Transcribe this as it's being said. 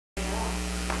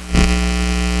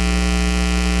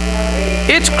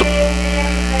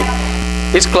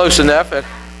It's close enough.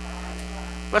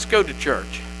 Let's go to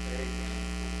church.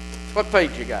 What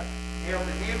page you got? Hail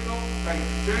the hymnal, page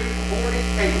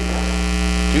 248.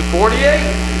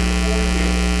 248?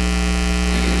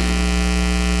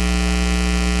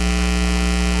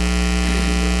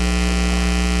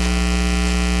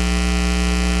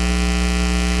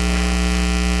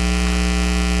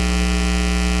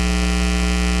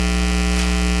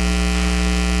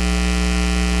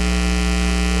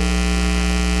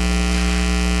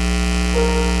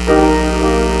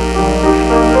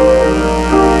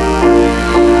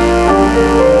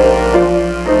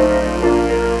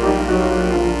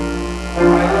 All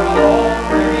right.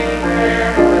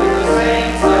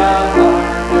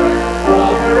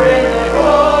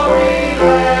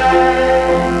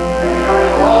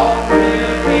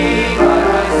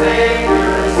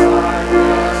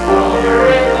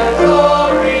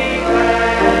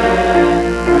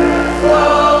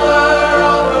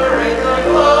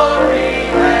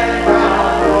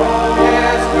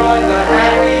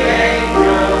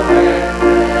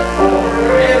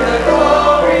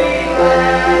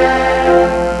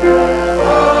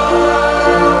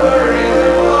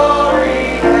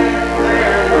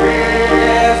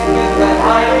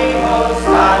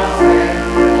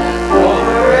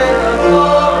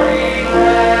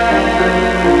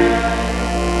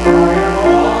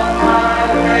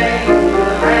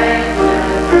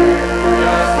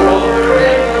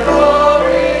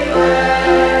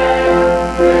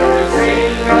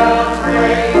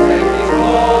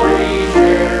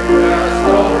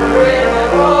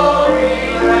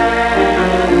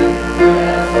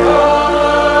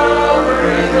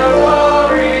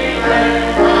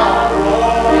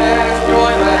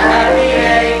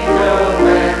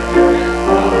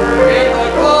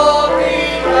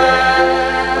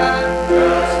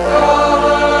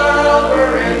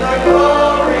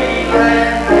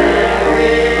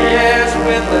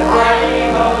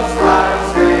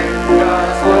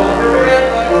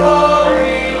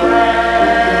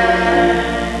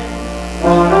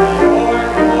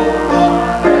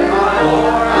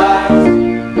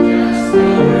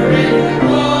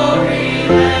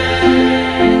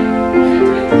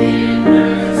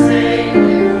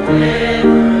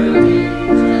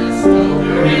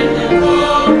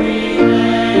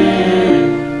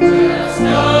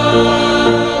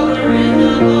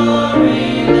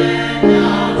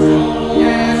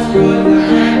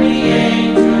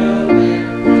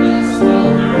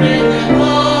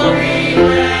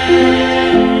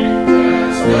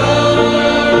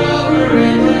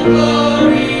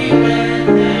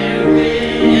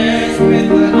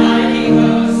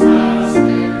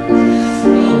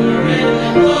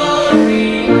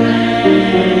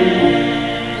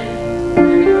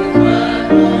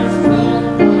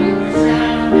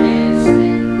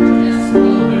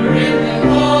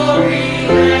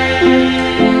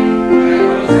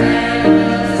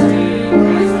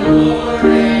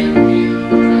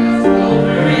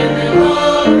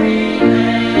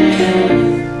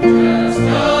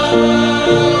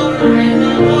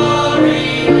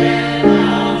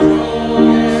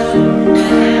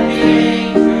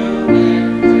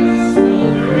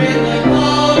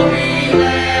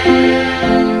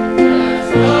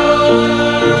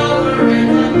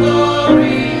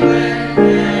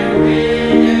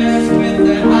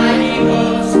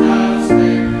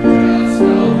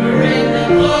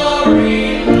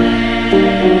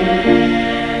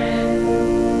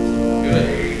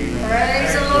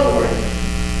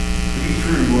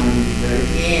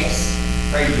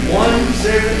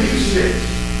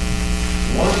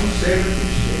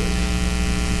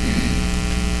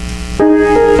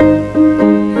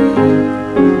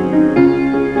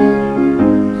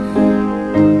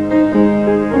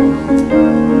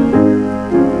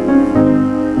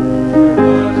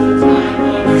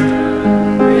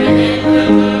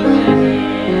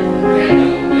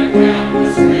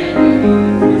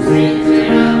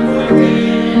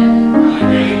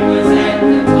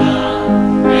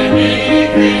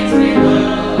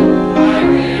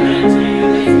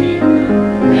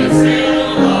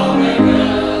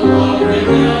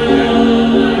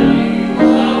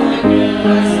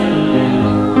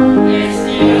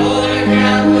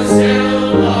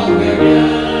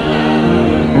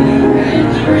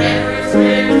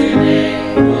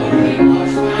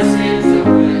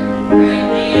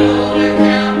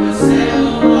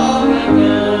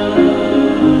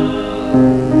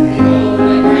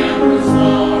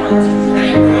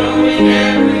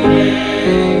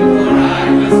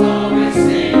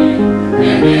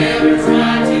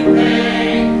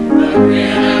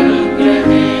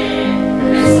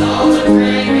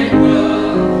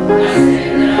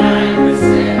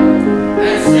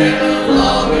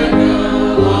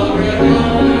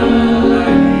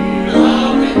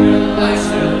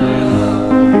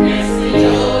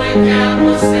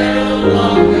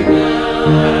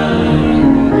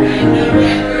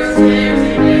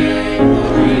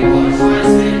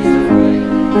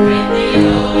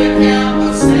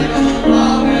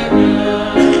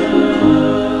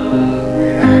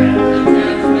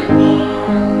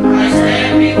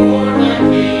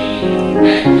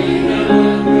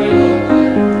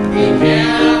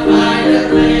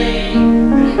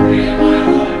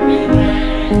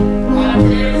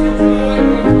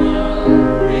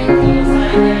 Because I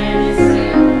had it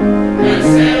set.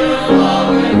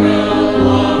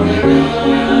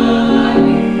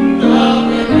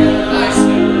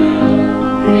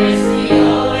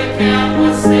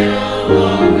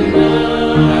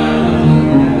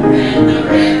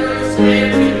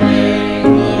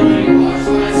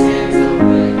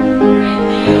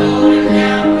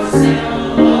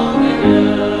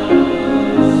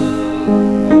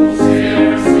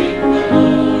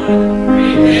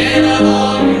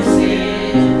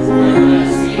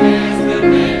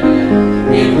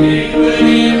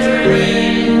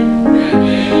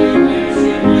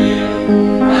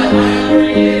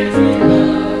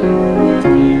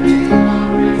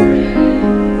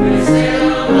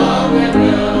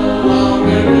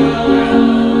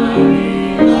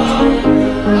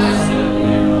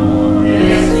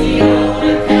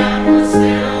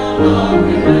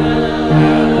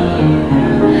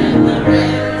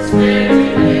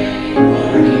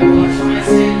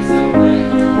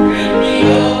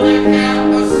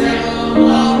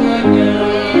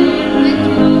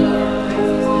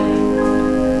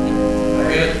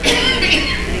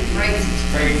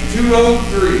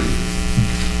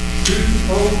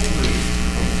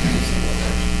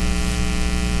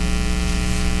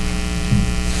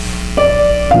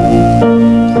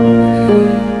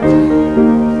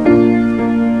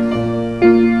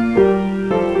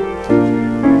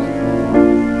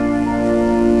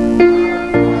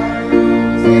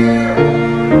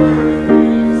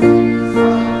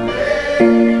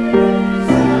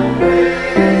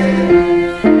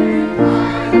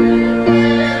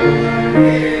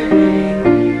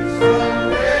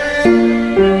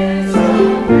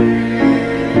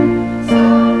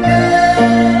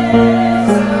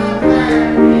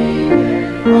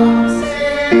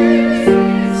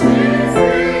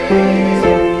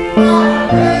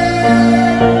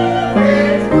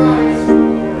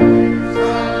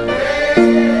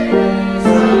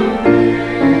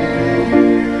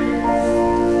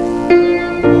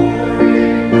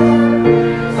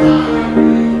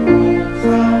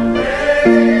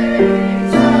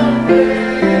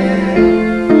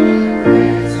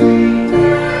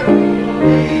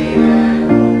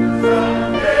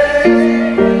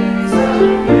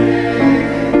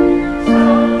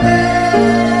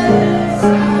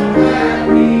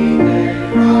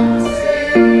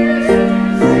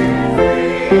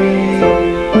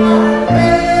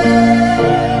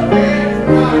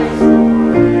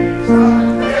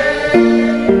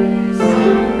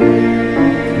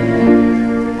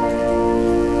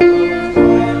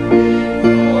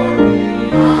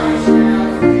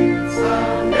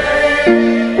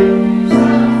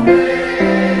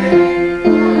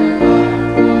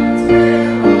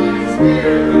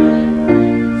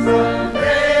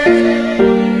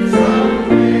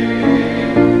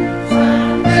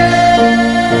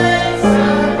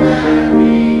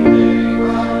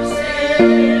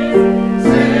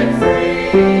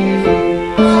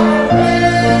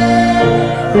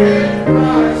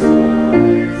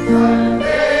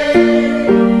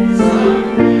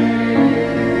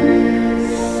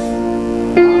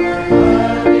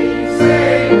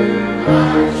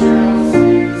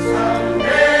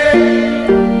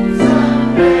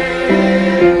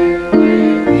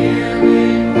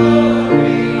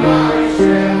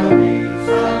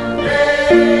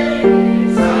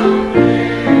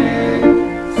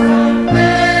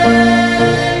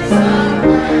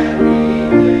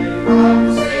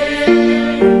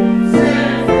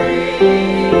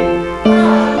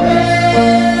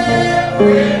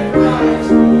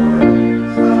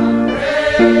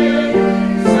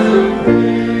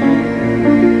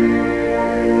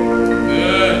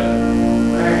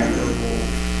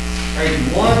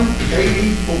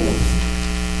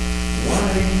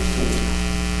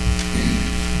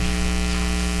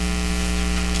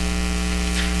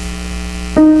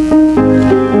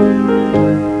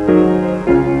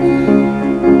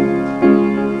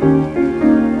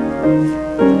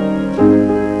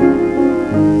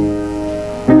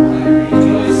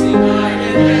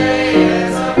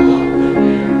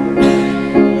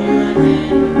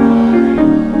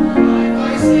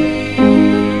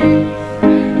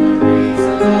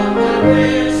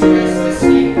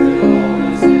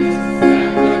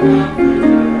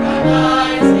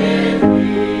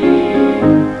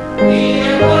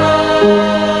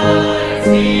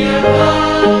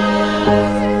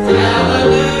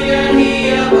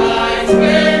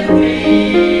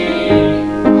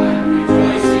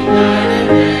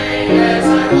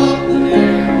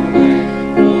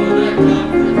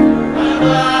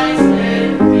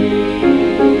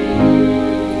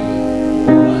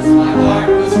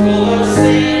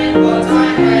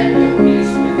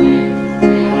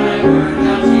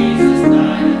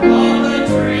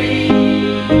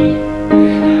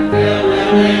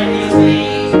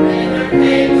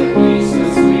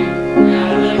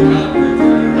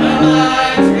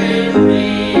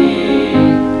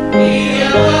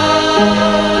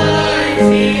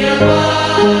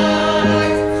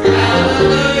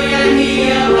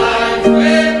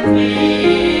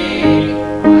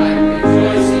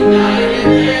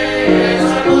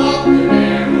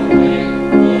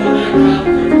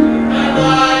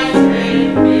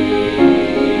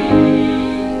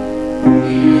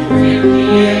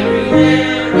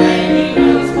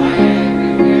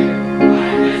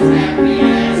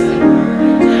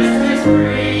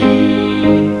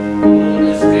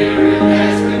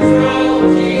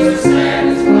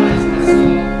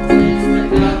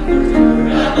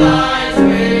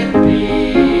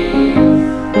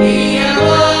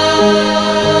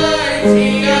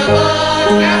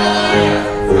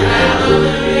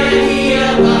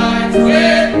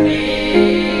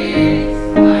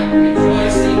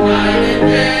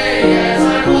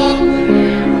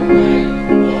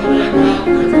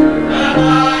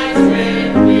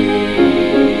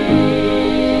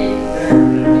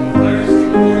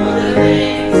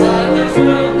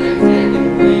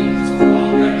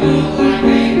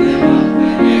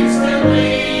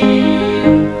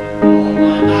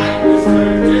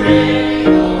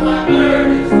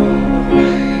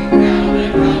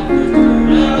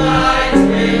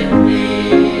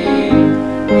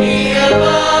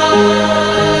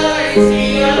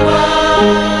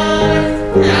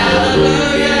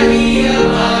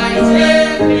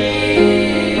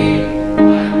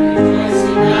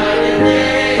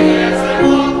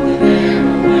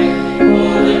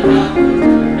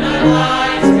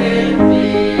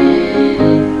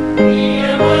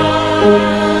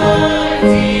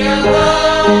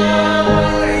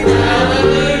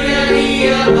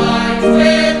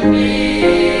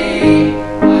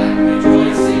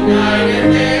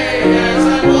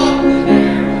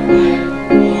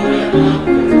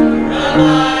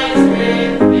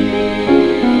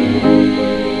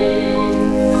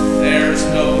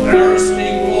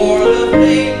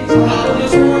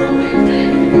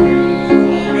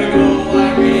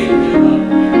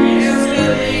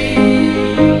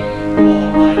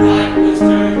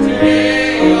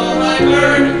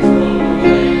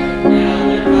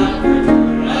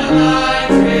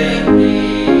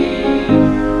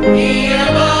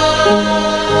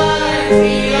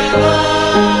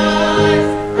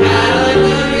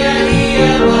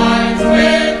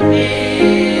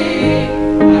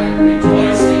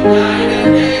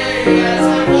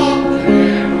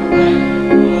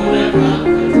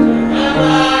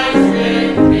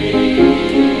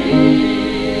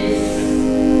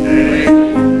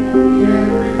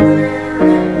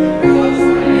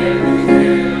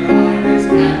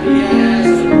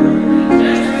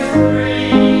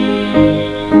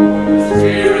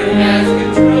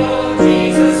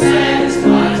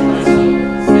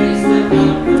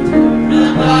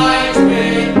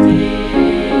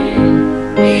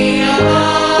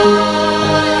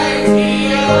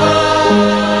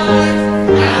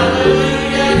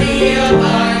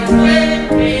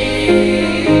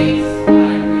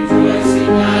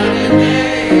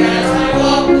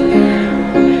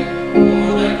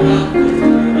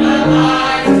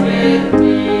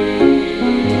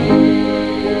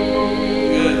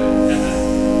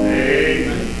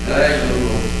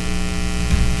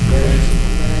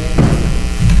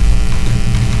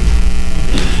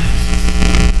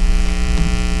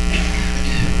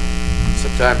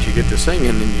 Sometimes you get to singing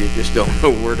and you just don't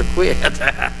know where to quit.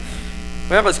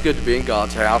 Well, it's good to be in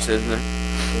God's house, isn't it?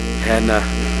 And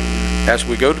as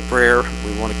we go to prayer,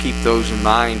 we want to keep those in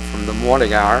mind from the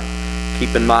morning hour.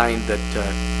 Keep in mind that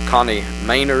Connie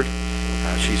Maynard,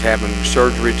 she's having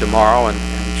surgery tomorrow, and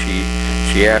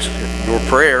she asked your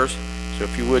prayers. So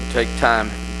if you would take time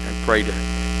and pray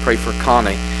for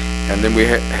Connie. And then we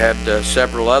had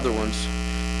several other ones.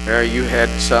 Mary, you had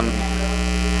some.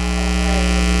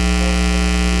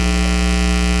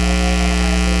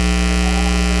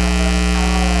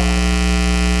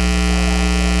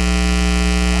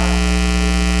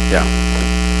 Yeah.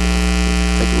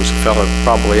 I think it was a fellow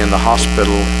probably in the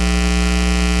hospital.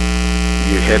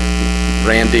 You had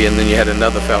Randy, and then you had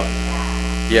another fellow.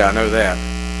 Yeah, I know that.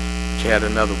 But you had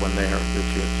another one there that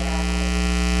you,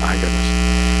 my goodness.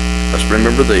 Let's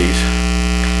remember these.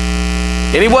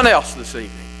 Anyone else this evening?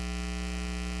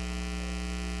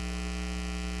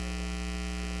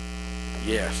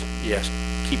 Yes, yes.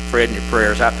 Keep Fred in your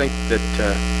prayers. I think that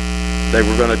they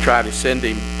were going to try to send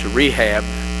him to rehab,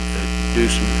 do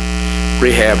some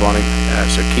rehab on him.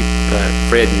 So keep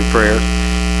Fred in your prayers.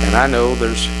 And I know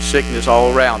there's sickness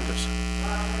all around us.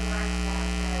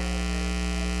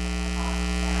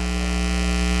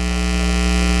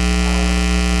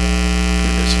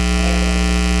 Goodness.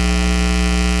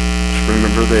 Just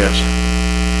remember this.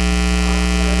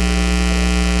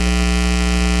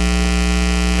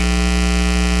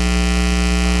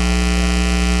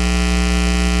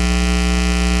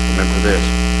 Remember this.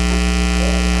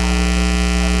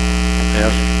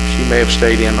 Well, she may have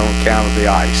stayed in on account of the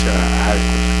ice.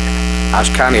 I was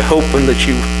kind of hoping that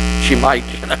she might,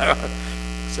 you know.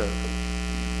 So,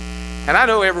 and I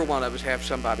know every one of us have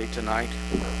somebody tonight.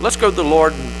 Let's go to the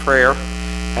Lord in prayer,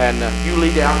 and you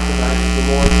lead out tonight to the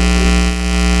Lord.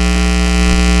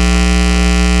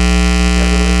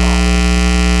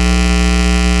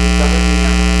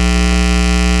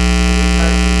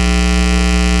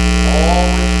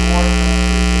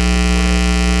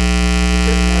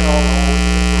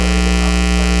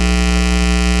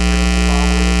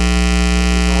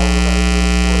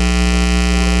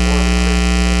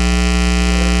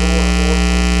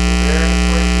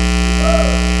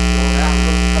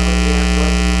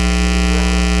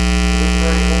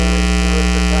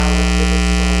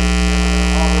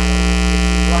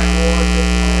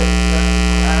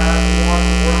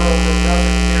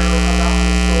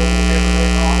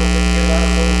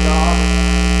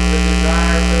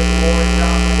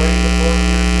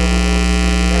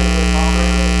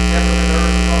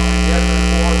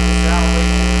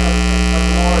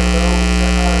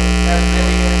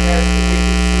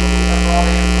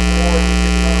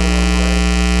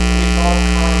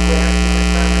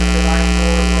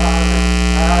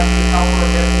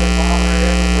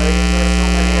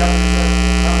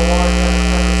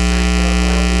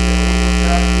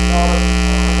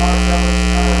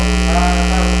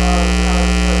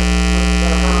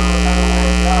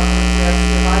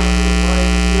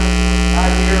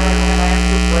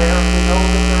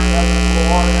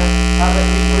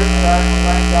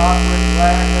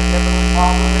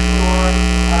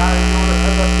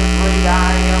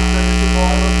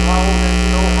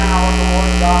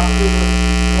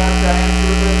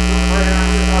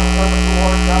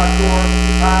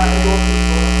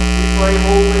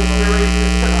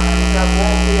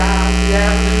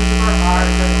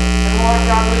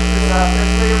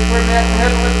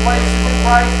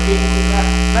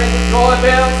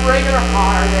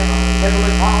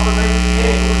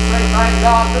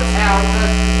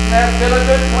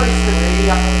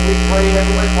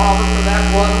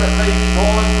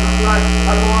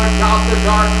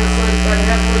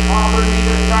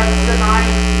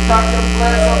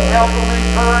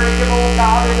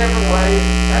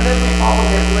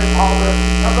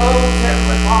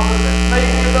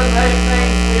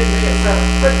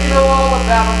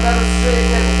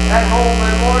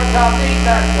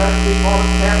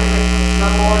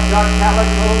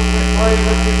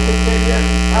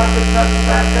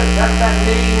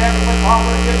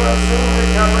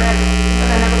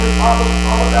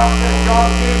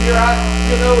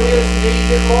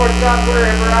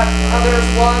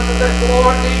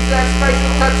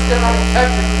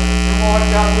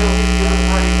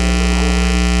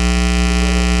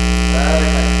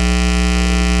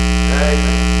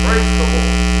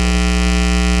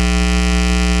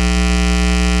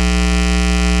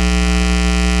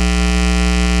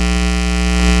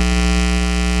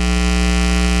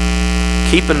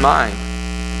 Keep in mind,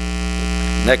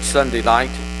 next Sunday night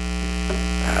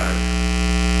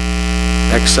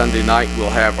we'll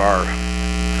have our,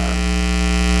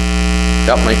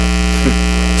 help me,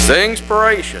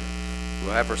 Singspiration.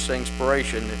 We'll have our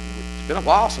Singspiration. It's been a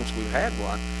while since we've had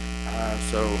one.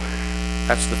 So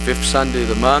that's the 5th Sunday of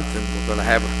the month, and we're going to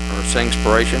have our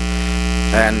Singspiration.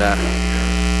 And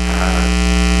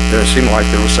it seemed like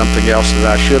there was something else that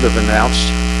I should have announced,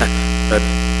 but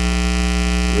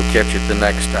you'll catch it the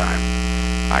next time.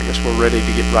 I guess we're ready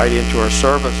to get right into our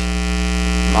service.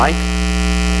 Mike,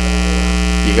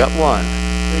 you got one?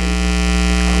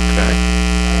 Okay.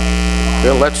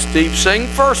 Well, let Steve sing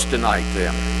first tonight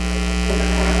then.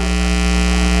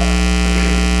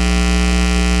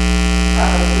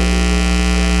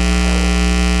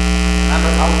 I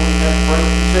don't know, we have great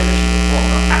position.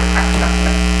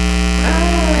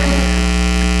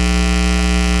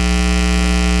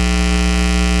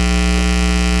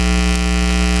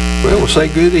 say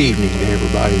good evening to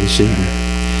everybody this evening.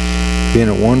 Been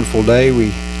a wonderful day.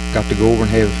 We got to go over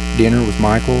and have dinner with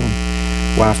Michael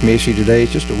and wife Missy today.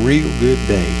 It's just a real good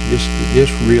day.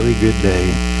 Just really good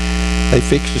day. They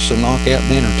fixed us a knockout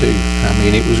dinner too. I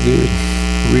mean, it was good,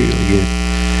 really good.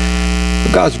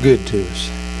 But God's good to us.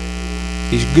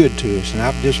 He's good to us, and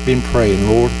I've just been praying,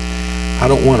 Lord, I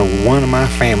don't want one of my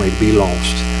family to be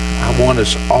lost. I want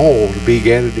us all to be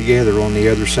gathered together on the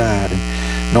other side, and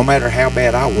no matter how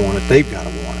bad I want it, they've got to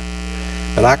want it.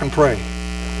 But I can pray.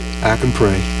 I can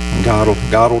pray, and God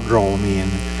will draw them in.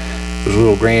 Those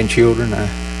little grandchildren,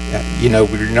 you know,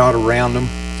 we're not around them,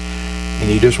 and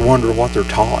you just wonder what they're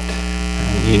taught.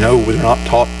 And you know, they're not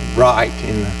taught right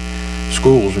in the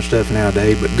schools and stuff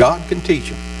nowadays, but God can teach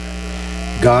them.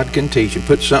 God can teach them.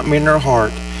 Put something in their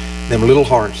heart, them little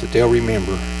hearts that they'll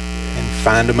remember, and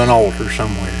find them an altar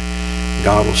somewhere.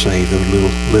 God will save those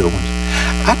little ones.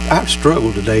 I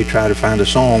struggled today trying to find a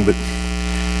song, but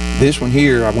this one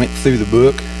here, I went through the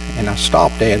book and I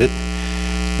stopped at it,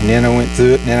 and then I went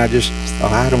through it, and then I just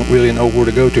thought, I don't really know where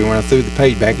to go to. When I threw the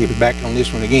page back, it was back on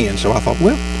this one again. So I thought,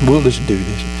 well, we'll just do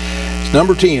this. It's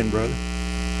number 10, brother.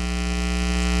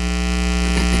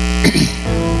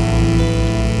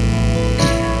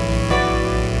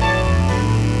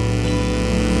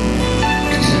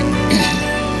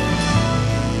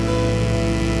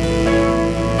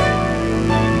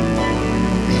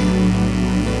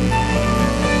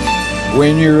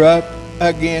 When you're up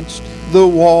against the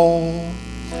wall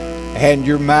and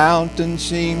your mountain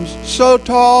seems so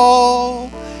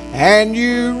tall, and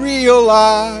you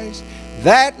realize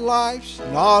that life's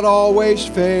not always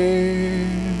fair,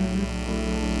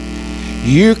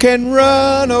 you can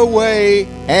run away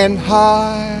and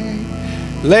hide,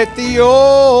 let the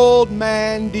old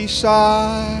man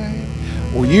decide,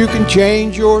 or you can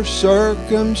change your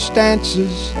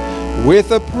circumstances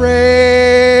with a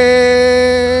prayer.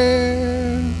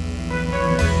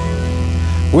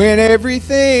 When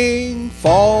everything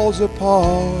falls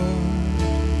apart,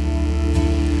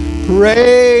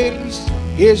 praise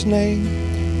His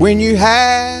name. When you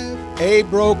have a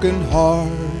broken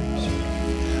heart,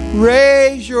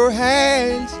 raise your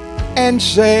hands and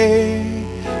say,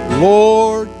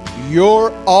 Lord,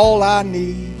 you're all I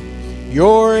need.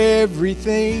 You're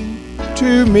everything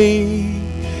to me.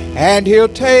 And He'll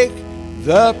take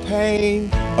the pain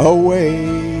away.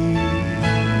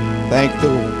 Thank the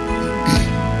Lord.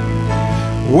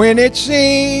 When it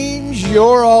seems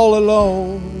you're all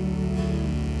alone,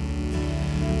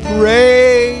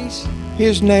 praise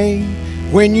His name.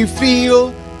 When you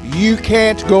feel you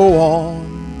can't go on,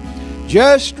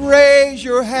 just raise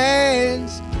your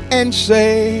hands and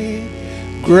say,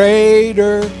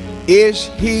 greater is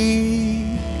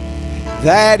He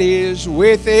that is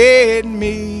within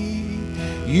me.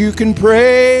 You can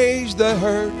praise the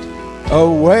hurt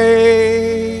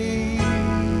away.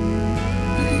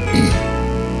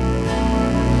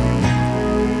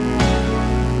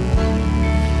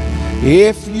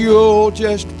 If you'll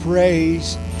just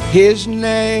praise His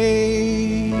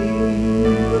name.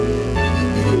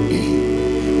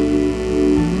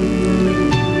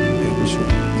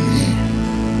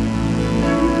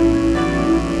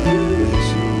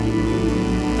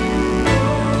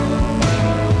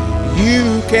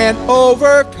 You can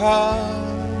overcome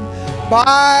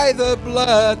by the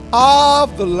blood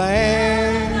of the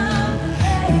Lamb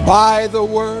and by the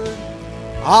word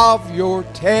of your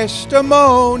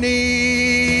testimony.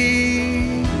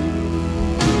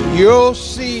 You'll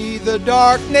see the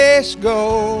darkness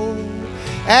go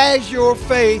as your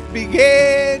faith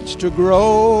begins to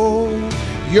grow.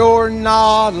 You're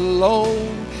not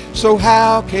alone, so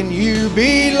how can you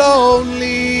be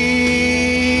lonely?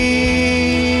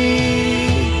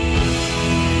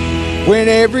 When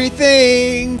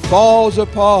everything falls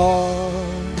apart,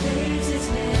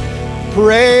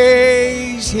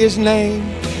 praise His name.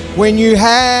 When you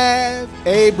have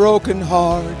a broken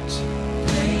heart,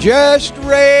 just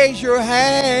raise your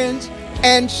hands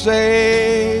and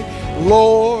say,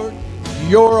 Lord,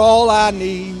 you're all I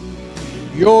need.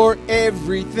 You're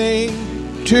everything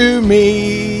to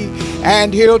me.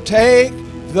 And He'll take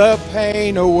the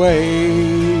pain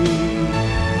away.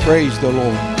 Praise the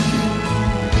Lord.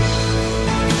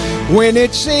 When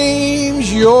it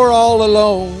seems you're all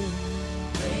alone,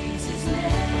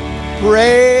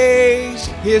 praise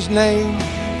His name.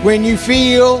 When you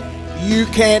feel you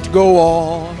can't go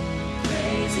on,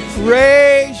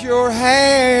 raise your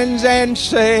hands and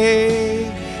say,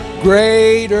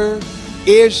 greater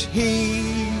is He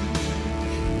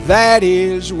that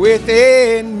is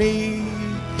within me.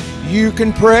 You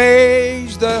can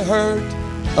praise the hurt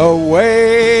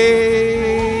away.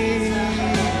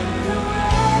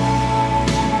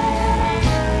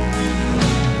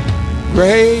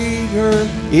 greater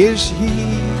is He.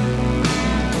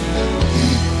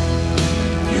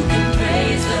 You can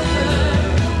praise the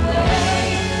hurt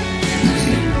away. You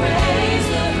can praise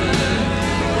the hurt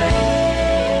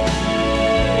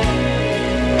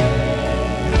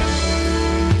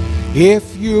away. If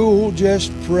you'll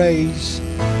just praise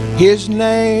His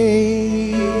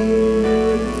name.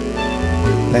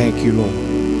 Thank you, Lord.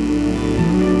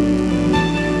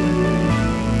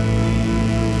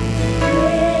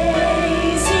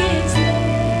 Praise His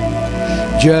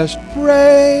name. Just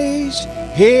praise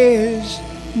His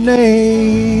name.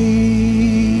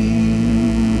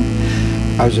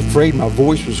 I was afraid my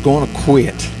voice was going to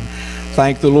quit.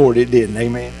 Thank the Lord it didn't.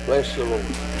 Amen. Bless the Lord.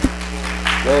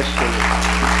 Bless the Lord.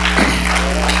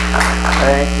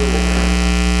 Thank you, Lord.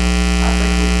 I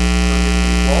think we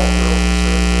Walter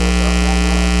said for us up on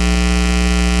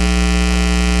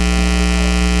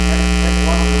and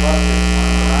one we loved it. One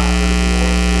I heard the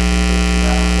Lord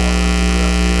that water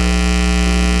up here.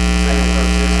 Same with our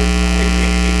sister.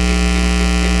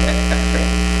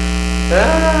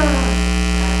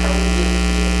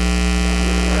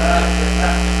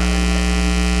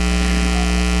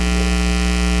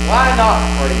 Why not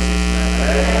praise His name?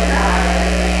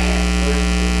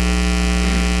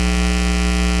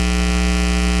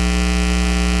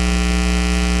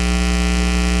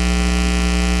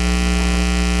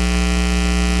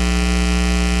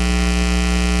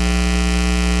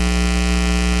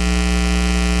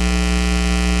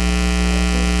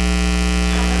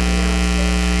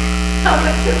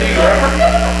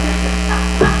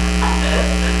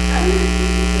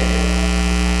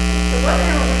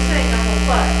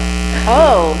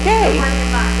 Oh, okay.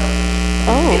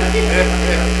 Oh.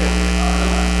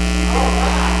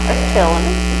 That's killing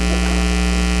it.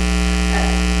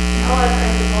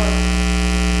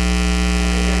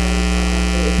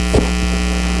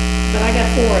 But I got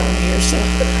 4 of them here, so. I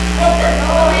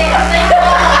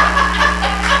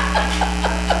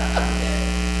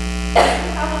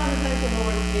want to thank the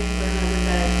Lord again for another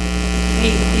day.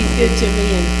 He's good to me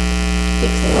and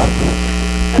fixed it up.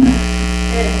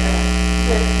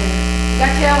 I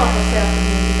tell myself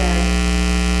again today.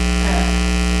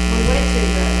 We went to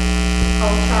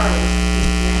Old Charlie's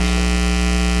National,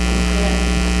 and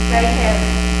they have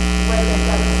the way they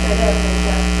got it set up. They've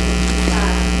got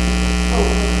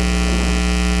 4 windows,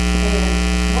 and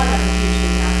one of them's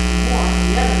usually nice and warm, and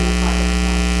the other one's like it's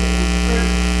sitting in the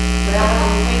freezer. Well,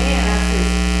 when we went in, I said,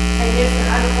 "Hey, listen,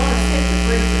 I don't want to sit in the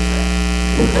freezer section."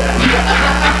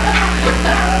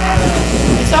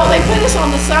 So they put us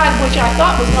on the side, which I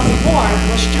thought was going to be warm,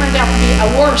 which turned out to be a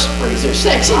worse freezer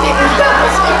section. It was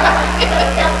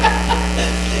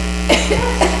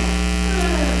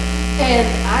And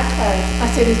I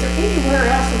said, "Is there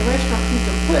anywhere else in the restaurant you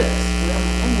can put us?" Well,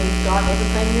 and we've got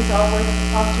everything is always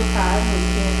occupied. We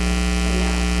can't,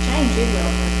 change it. Well,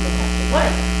 we'll have to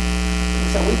wait.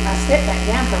 So I stepped back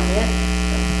down for a minute,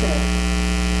 but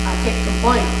I kept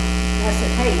complaining. I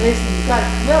said, "Hey, listen, you got it.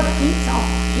 Well, the heat's on.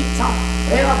 Heat's on."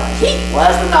 Well, the heat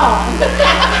wasn't on.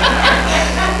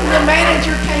 The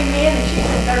manager came in and she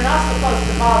said, "They're not supposed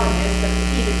to bother this, but the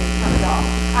heat had been turned off."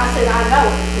 I said, "I know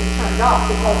it had been turned off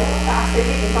because I said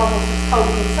it was almost as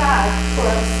cold inside where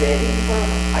I was sitting when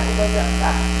I could wait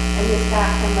outside." And this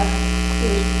guy came up, he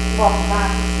was walking by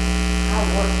and he said, "I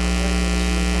work for air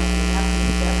conditioning company." I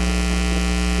said, "Definitely."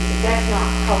 He said, "That's not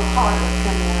cold hot that's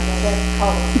coming out of there. That's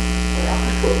cold." Well,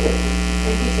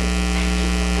 and he said, "Thank you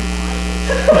for complaining."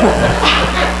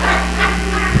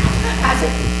 I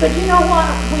said, "But you know what?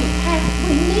 We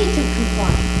need to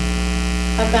complain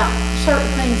about certain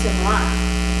things in life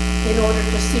in order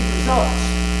to see results."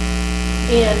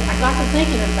 And I got to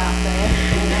thinking about that,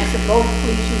 and I said, "Lord,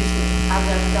 please use me. I've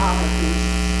got a daughter who's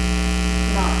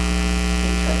not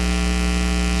in church.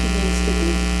 She needs to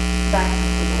be back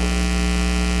with the Lord.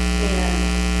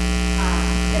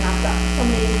 And I've got so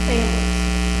many families.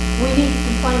 We need to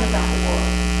complain about the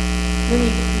world. We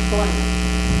need to complain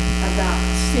about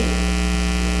sin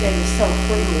that is so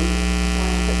freely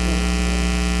rampant,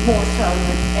 more so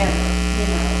than ever.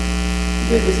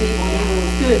 Good is evil, evil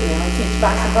is good now. It's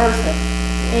vice versa.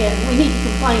 And we need to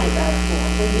complain about it more.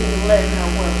 We need to let them know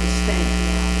where we stand.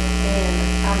 And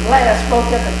I'm glad I spoke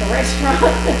up at the restaurant.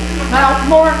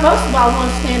 Most of all, I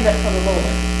want to stand up for the Lord.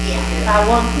 I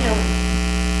want Him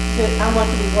to, I want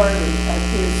to be worthy of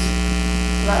His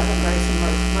love and grace and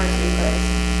mercy and grace.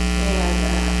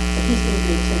 And He's been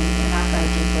good to me, and I thank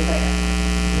Him for that.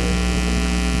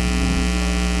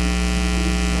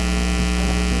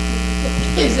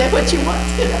 Is that what you want?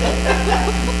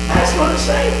 I just want to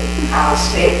say, I'll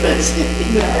stay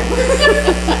listening.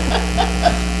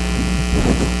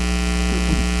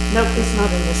 Nope, it's not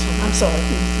in this one. I'm sorry.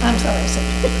 I'm sorry, sir.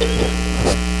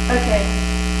 Okay.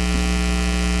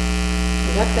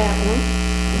 We got that one.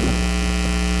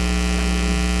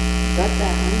 Got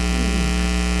that one.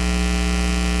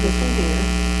 This one here.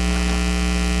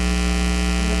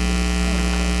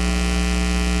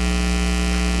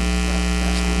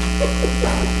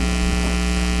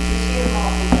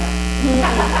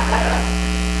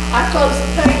 I closed the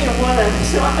page on one of them,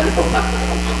 so I don't know.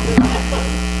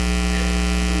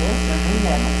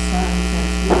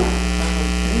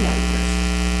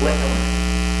 Well,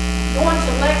 going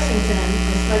to Lexington,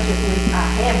 as much as I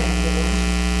have been doing,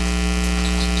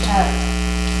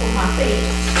 for my feet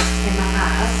and my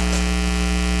eyes,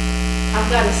 I've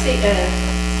got a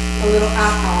little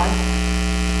iPod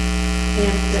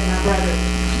and that my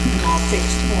brother-in-law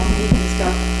fixed for me. He's got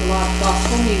a lot of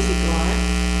gospel music on it,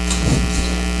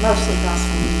 mostly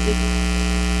gospel music.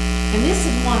 And this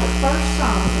is one of the first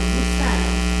songs that we sang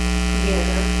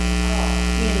together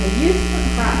in the Youth for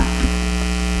Christ.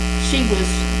 She was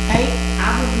 8, I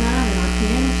was 9, and our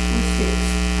pianist was 6.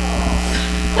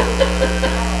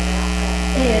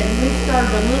 And we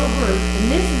started a little group, and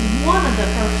this is one of the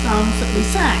first songs that we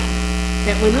sang,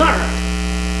 that we learned.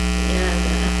 And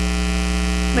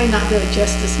may not do it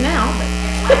justice now, but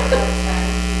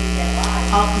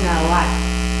oh no, I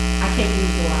can't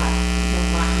use the light.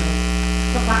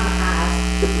 Don't like my eyes.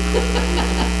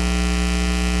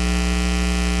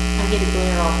 I get a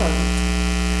glare off of them.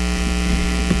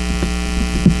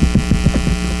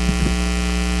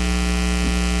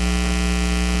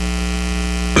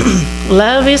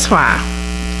 Love is why.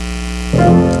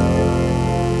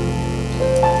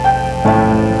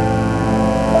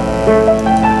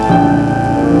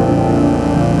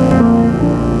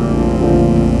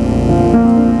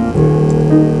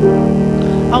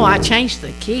 Oh, I changed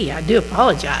the key. I do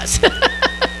apologize.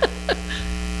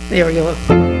 There we go.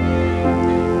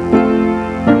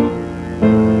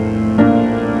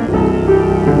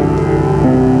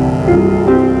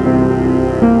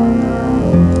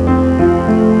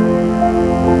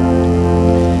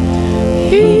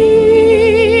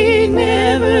 He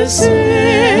never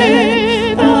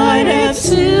said I'd have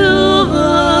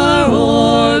silver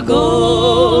or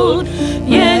gold,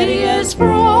 yet he has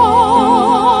promised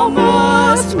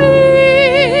me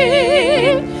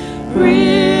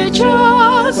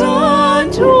riches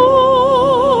untold.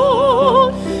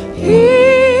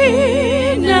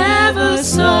 He never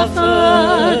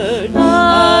suffered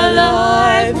a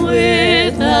life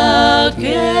without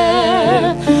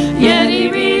care, yet he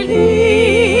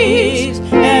relieves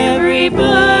every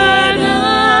burden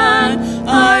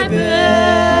I bear.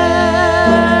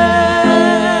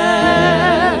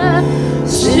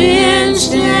 Sin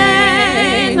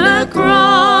stained the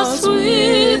cross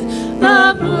with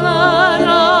the blood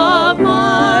of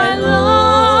my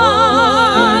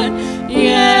Lord,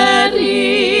 yet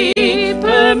he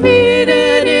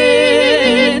permitted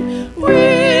it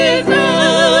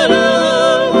without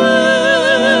a word.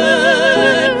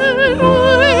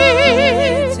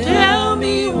 Wait, tell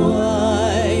me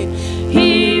why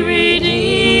he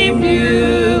redeemed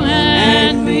you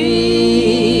and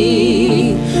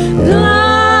me.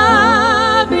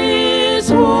 Love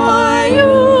is why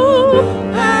you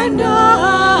and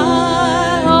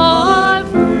I are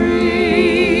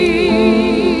free.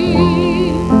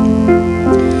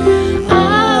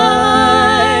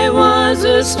 I was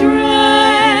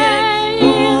astray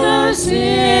in the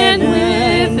sin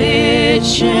with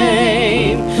its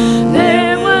shame.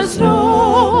 There was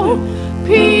no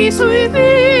peace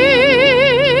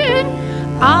within.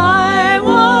 I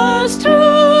was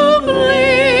to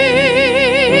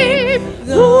blame,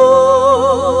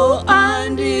 though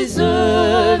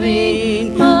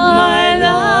undeserving, my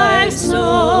life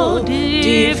so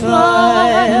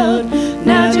defiled.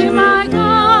 Now to my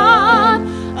God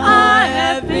I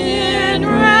have been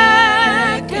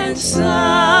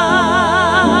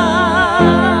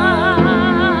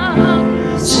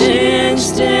reconciled. Sin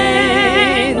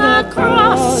stained the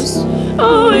cross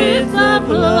with the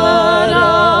blood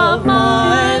of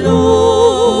my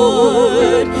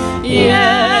Lord,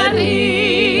 yet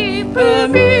he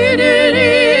permitted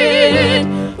it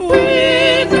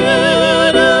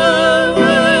without a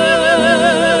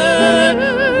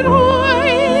word.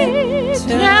 Wait,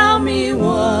 tell me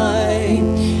why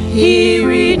he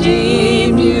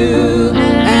redeemed you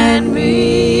and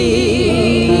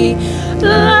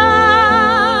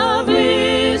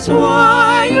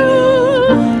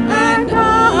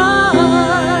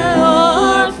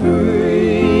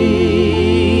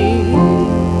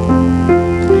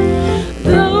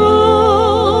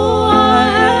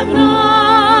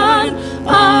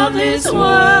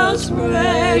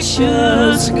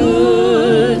precious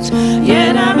goods,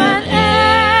 yet I'm an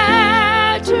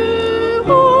heir to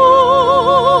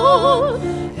all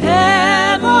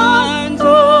heaven's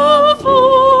affords.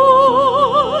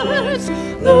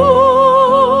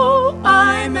 Though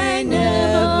I may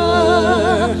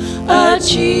never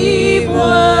achieve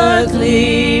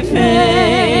worldly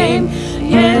fame,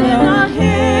 yet my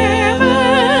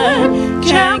heaven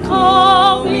can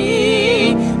call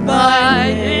me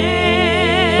by name.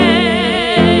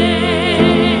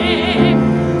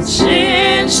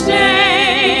 Sin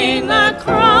stained the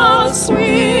cross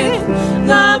with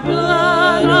the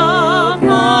blood of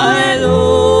my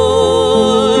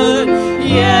Lord,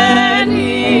 yet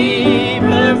He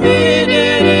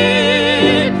permitted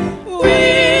it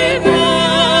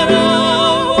without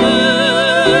a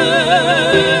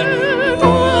word.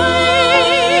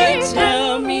 Why,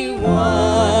 tell me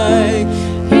why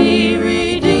He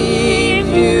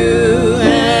redeemed you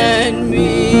and me.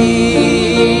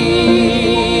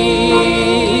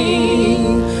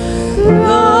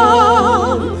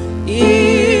 Love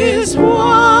is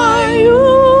why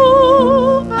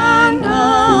you and I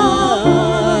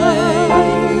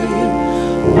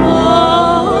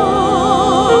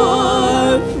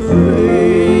are free.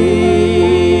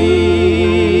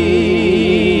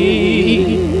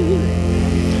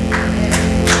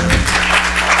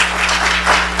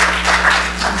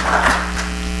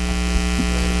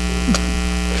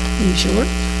 You sure?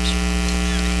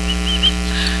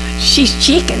 She's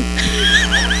chicken.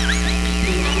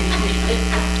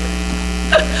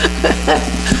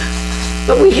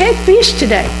 But we had fish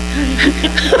today.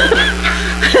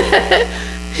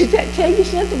 Does that tell you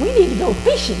something? We need to go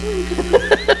fishing.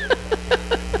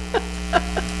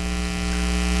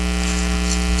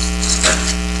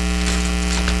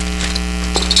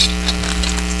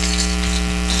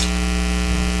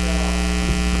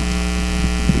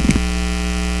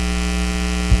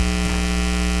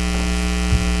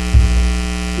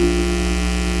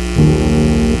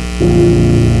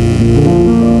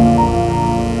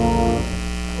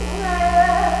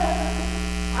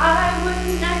 I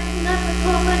wouldn't take nothing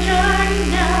for my journey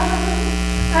now.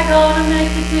 I gotta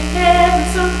make it to heaven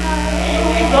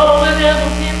somehow. Though the devil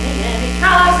tempt me and he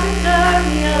tries to turn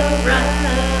me around.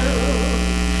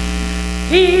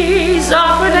 He's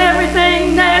offered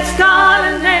everything that's got a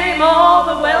name, all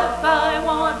the wealth I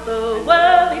want, the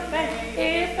worldly fame.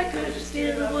 If I could,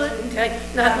 still wouldn't take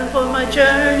nothing for my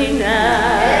journey now.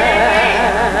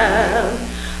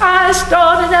 I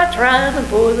started out traveling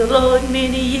for the Lord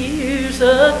many years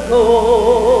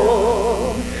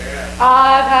ago.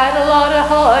 I've had a lot of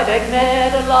heartache,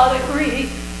 met a lot of grief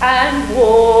and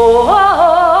woe.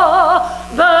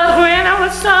 But when I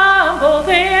was stumbled,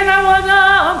 then I was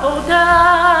humbled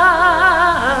down.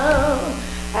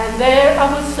 And there I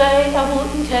would say I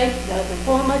wouldn't take nothing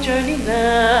for my journey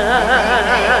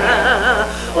now.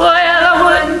 Well, I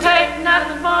wouldn't take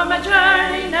nothing for my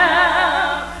journey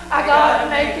now. I gotta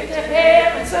make it to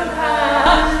heaven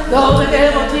somehow. Though the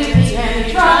devil tempts me and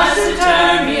he tries to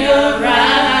turn me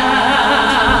around.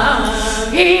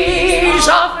 He's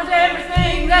offered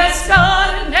everything that's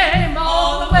got a name,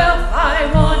 all the wealth I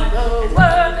want, the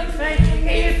worldly fame.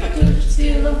 If I could,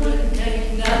 still I wouldn't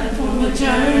take nothing for my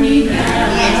journey now.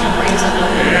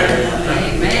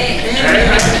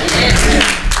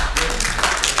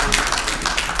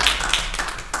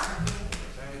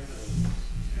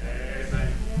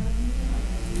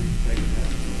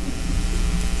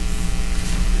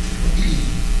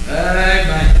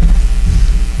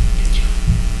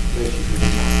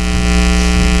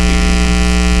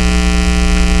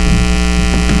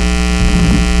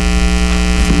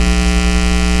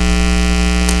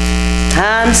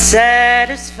 I'm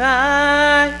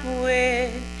satisfied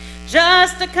with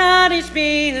just a cottage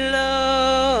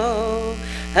below,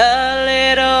 a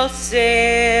little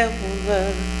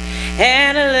silver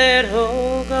and a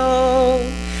little gold.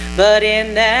 But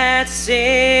in that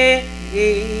city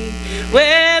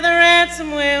where the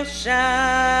ransom will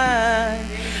shine,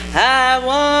 I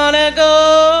wanna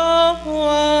go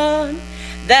on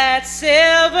that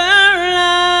silver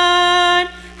line.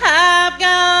 I've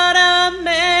got a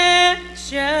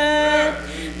mansion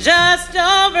just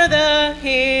over the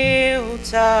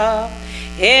hilltop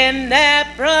in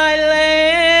that bright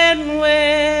land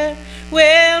where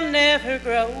we'll never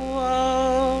grow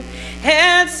old.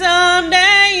 And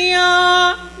someday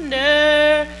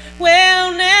yonder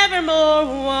we'll never more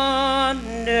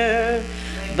wander,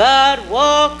 but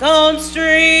walk on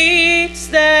streets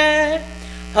that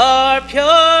are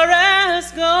pure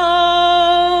as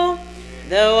gold.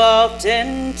 Though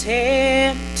often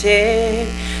tempted,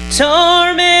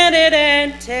 tormented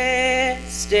and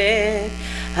tested,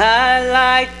 I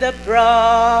like like the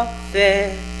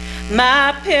prophet,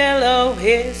 my pillow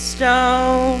is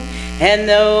stone. And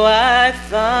though I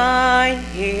find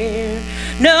here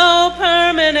no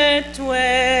permanent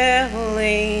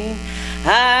dwelling,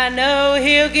 I know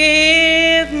He'll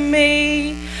give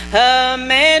me a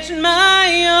mansion my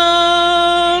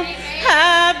own.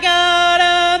 I've got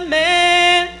a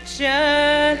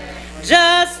mansion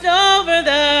just over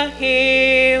the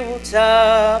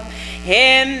hilltop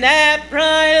in that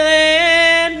bright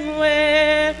land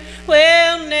where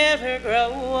we'll never grow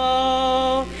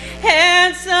old.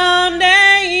 And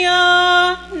someday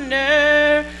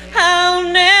yonder I'll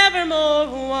never more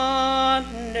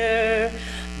wander,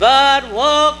 but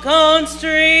walk on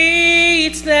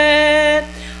streets that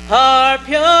are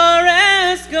pure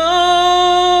as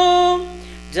gold.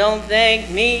 Don't think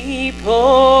me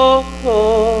poor,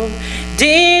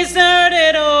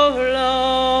 deserted or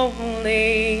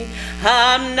lonely.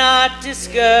 I'm not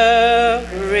discouraged,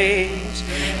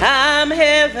 I'm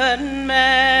heaven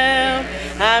bound.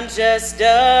 I'm just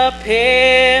a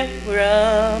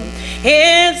pilgrim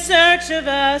in search of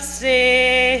a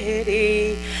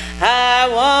city. I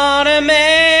want a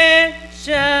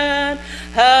mansion,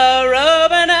 a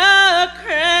robe and a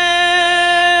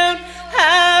crown.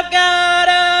 I've got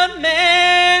a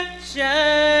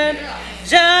mansion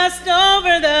just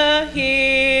over the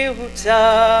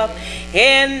hilltop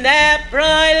in that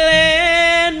bright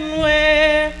land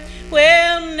where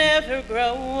we'll never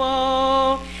grow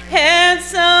old. And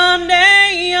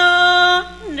someday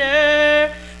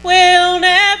yonder we'll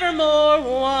never more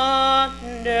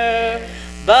wander,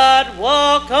 but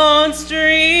walk on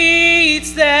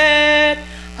streets that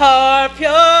are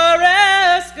pure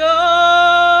as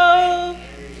gold.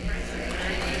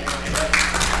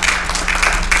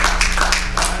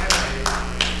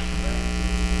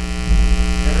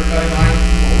 Everybody likes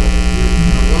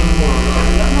one more,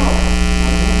 right?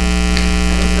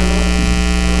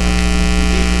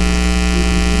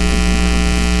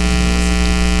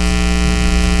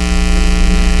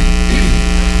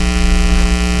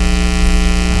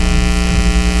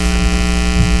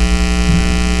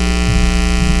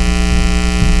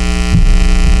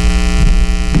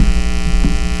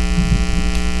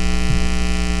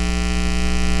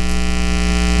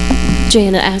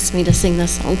 Janet asked me to sing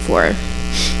this song for her.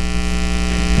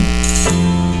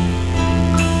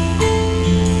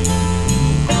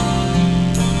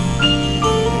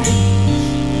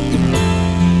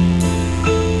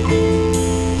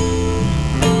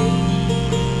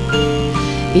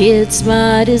 It's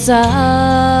my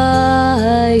desire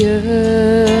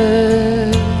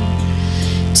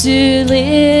to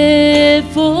live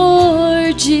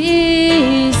for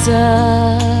Jesus.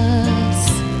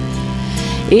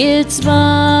 It's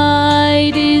my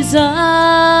desire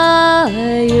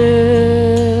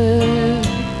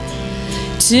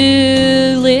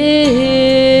to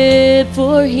live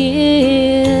for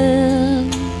Him.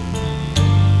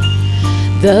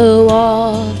 Though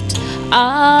oft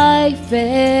I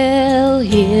fail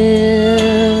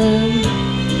Him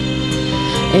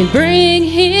and bring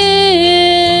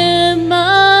Him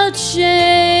much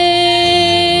shame,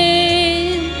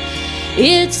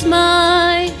 it's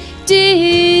my desire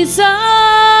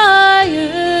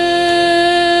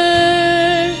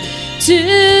to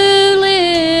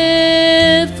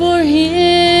live for Him.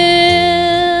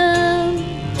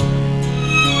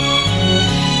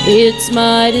 It's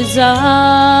my desire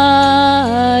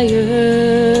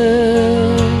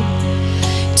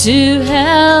to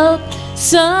help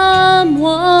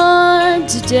someone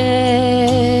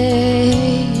today,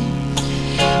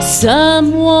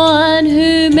 someone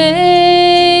who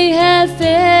may have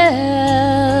failed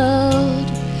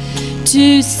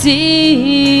to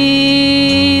see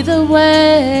the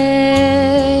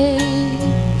way.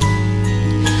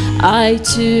 I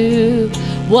too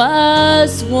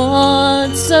was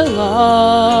once so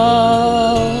lost,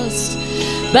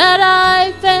 but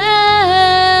I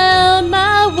found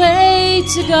my way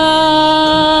to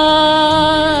God.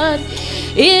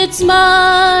 It's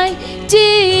my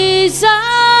desire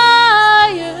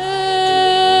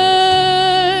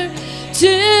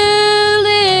to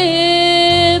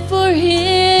live for Him.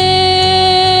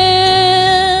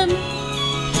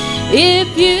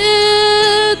 If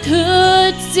you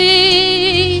could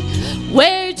see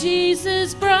where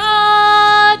Jesus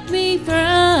brought me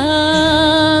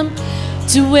from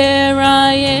to where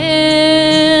I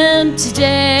am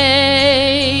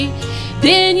today,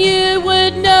 then you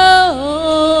would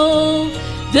know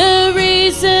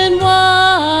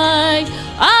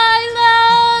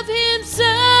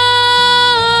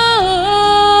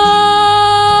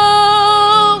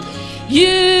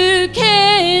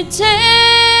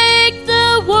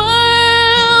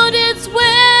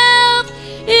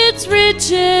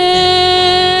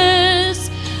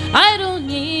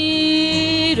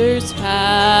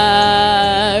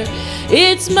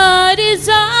It's my desire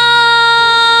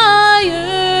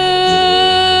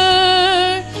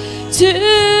to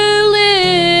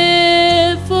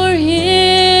live for Him.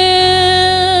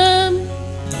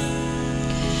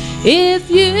 If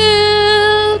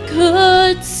you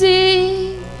could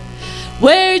see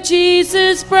where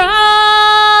Jesus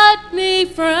brought me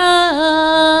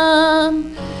from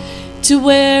to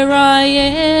where I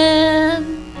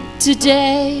am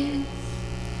today,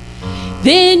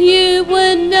 then you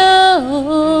would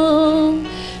know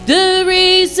the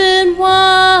reason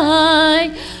why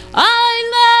I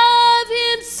love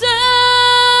Him so.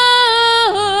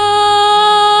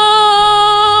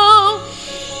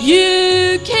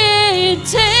 You can't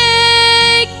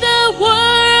take the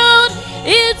world,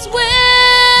 its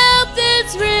wealth,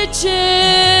 its riches.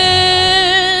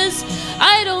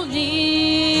 I don't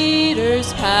need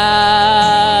Earth's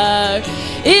power.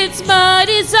 It's my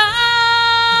desire.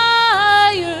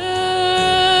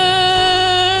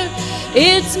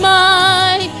 It's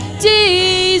my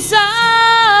desire.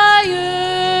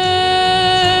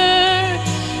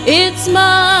 It's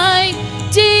my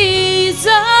desire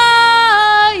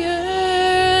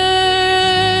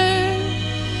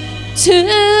to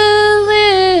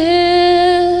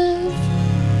live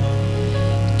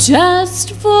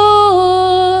just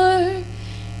for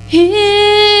Him.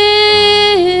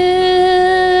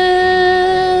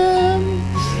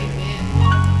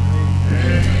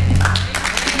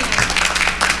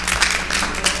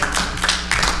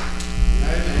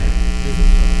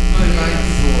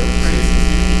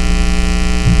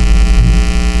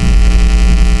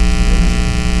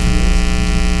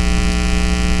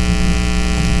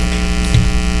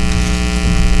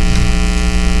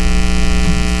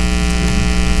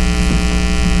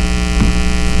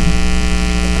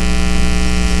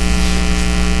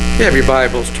 If you have your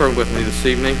Bibles, turn with me this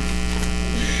evening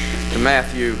to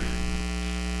Matthew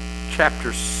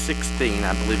chapter 16,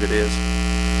 I believe it is.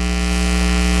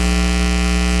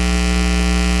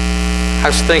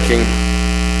 I was thinking,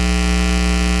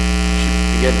 should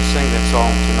begin to sing that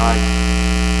song tonight.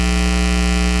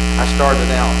 I started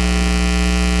out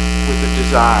with a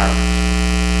desire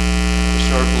to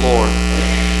serve the Lord.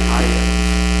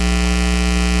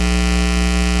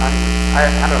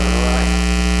 I don't know.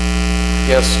 I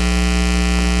guess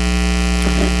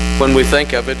when we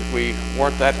think of it, we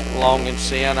weren't that long in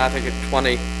sin. I think at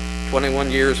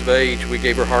 21 years of age, we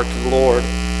gave our heart to the Lord.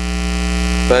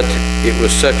 But it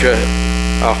was such a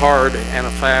hard and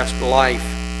a fast life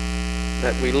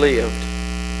that we lived.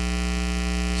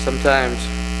 Sometimes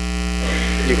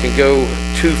you can go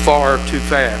too far too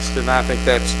fast, and I think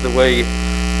that's the way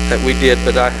that we did.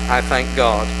 But I thank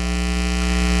God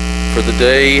for the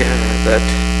day that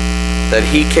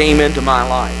He came into my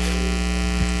life.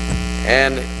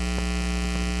 And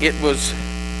it was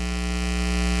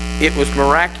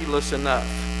miraculous enough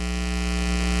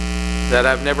that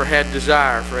I've never had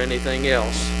desire for anything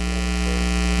else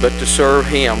but to serve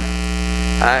Him.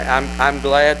 I'm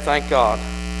glad, thank God.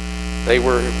 They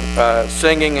were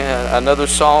singing another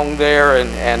song there,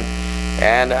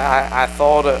 and I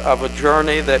thought of a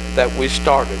journey that we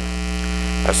started,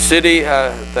 a city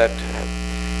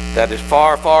that is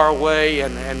far, far away,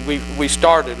 and we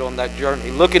started on that journey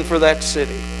looking for that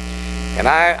city. And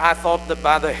I thought that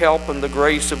by the help and the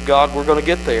grace of God, we're going to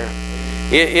get there.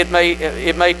 It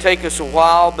may take us a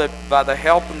while, but by the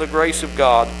help and the grace of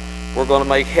God, we're going to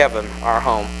make heaven our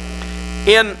home.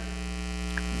 In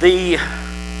the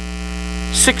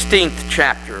 16th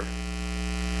chapter,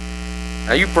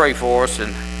 now you pray for us,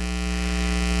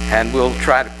 and we'll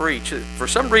try to preach. For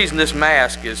some reason, this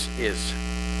mask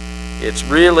it's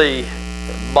really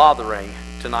bothering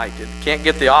tonight. It can't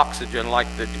get the oxygen like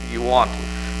that you want.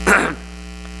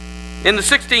 In the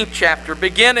 16th chapter, let's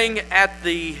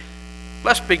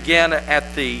begin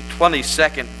at the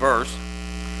 22nd verse.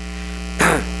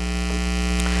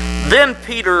 Then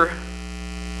Peter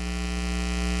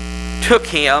took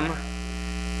him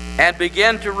and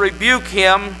began to rebuke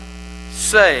him,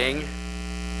 saying,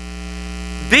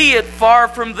 "Be it far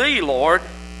from thee, Lord,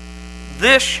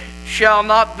 this shall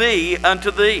not be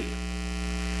unto thee."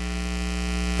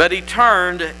 But he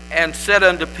turned and said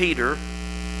unto Peter,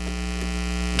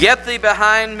 "Get thee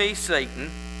behind me, Satan.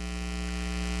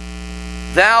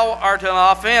 Thou art an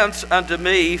offense unto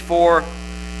me, for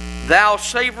thou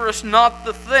savorest not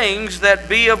the things that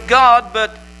be of God,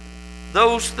 but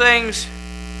those things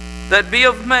that be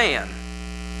of man."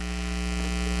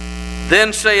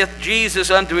 Then saith Jesus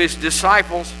unto his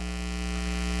disciples,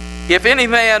 "If any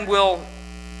man will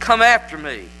come after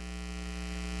me,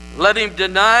 let him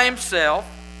deny himself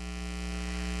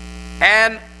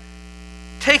and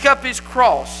take up his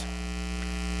cross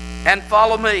and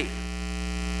follow me.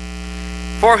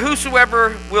 For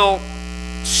whosoever will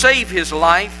save his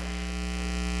life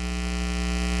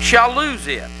shall lose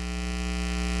it,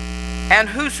 and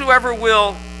whosoever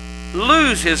will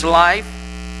lose his life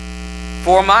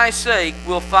for my sake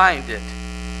will find it.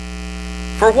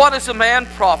 For what is a man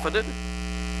profited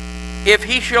if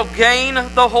he shall gain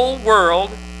the whole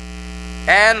world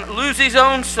and lose his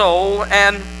own soul?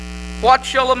 And what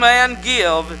shall a man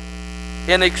give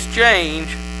in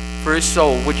exchange for his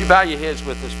soul? Would you bow your heads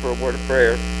with us for a word of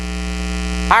prayer?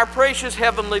 Our precious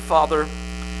Heavenly Father,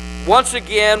 once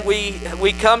again we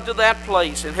come to that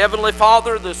place. And Heavenly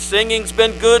Father, the singing's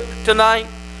been good tonight.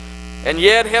 And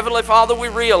yet, Heavenly Father, we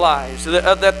realize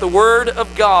that the Word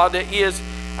of God is,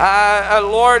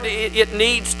 Lord, it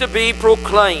needs to be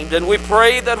proclaimed. And we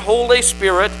pray that, Holy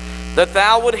Spirit, that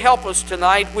Thou would help us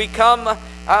tonight. We come,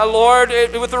 Lord,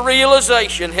 with a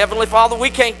realization, Heavenly Father, we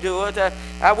can't do it.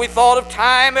 We thought of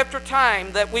time after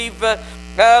time that we've,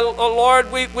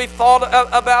 Lord, we thought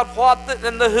about what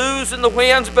and the who's and the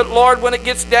when's. But, Lord, when it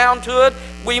gets down to it,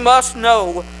 we must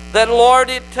know that, Lord,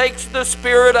 it takes the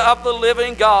Spirit of the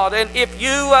living God. And if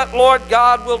you, Lord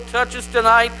God, will touch us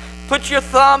tonight, put your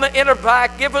thumb in our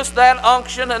back, give us that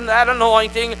unction and that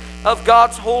anointing of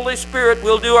God's Holy Spirit.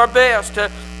 We'll do our best to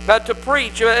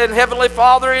preach. And Heavenly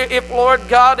Father, if, Lord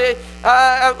God,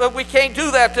 we can't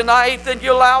do that tonight, then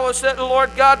you allow us,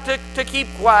 Lord God, to keep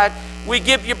quiet. We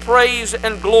give you praise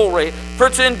and glory. For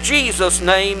it's in Jesus'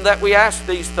 name that we ask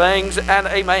these things, and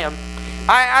amen.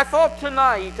 I thought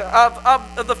tonight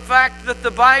of the fact that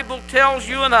the Bible tells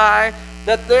you and I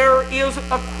that there is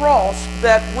a cross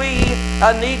that we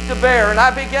need to bear. And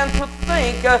I began to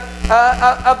think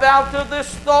about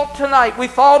this thought tonight. We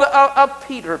thought of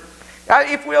Peter.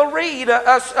 If we'll read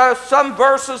some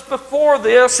verses before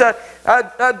this,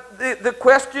 the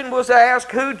question was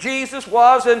asked who Jesus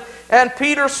was, and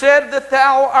Peter said that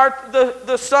thou art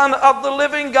the Son of the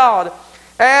living God.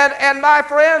 And my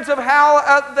friends, of how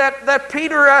that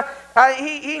Peter,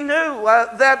 he knew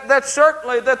that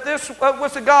certainly that this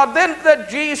was a God. Then that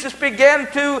Jesus began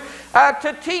to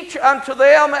teach unto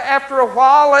them after a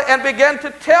while, and began to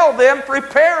tell them,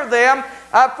 prepare them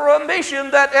for a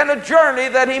mission and a journey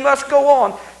that he must go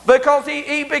on. Because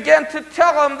he began to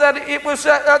tell them that it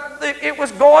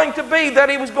was going to be, that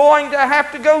he was going to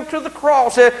have to go to the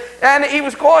cross, and he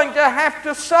was going to have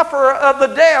to suffer the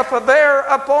death there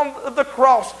upon the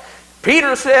cross.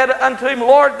 Peter said unto him,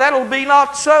 Lord, that'll be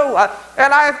not so.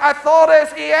 And I thought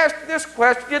as he asked this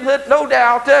question that no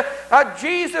doubt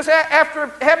Jesus,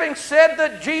 after having said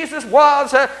that Jesus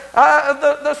was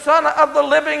the Son of the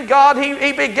living God,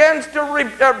 he begins to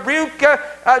rebuke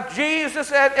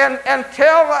Jesus and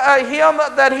tell him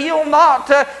that he'll not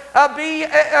be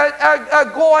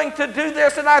going to do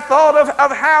this. And I thought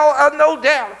of how no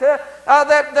doubt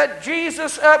that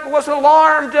Jesus was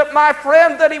alarmed, my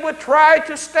friend, that he would try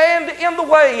to stand in the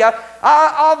way of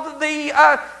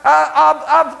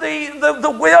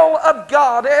the will of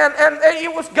God. And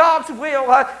it was God's will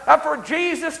for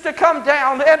Jesus to come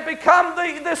down and become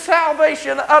the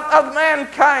salvation of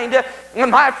mankind.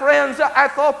 And my friends, I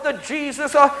thought that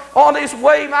Jesus on his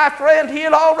way, my friend, he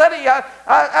had already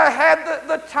had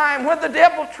the time when the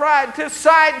devil tried to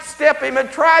sidestep him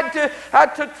and tried to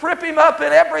trip him up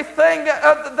in everything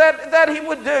that he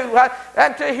would do.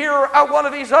 And to hear one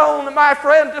of his own, my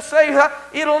friend, to say,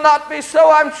 it'll not be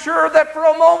so. I'm sure that for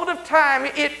a moment of time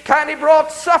it kind of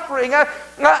brought suffering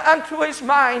unto his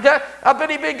mind. But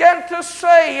he began to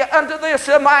say unto this,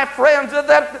 my friends,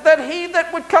 that he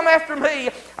that would come after me,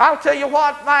 I'll tell you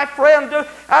what, my friend,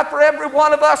 for every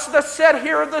one of us that sat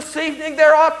here this evening,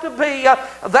 there ought to be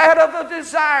that of a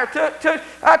desire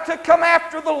to come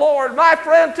after the Lord, my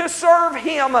friend, to serve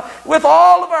him with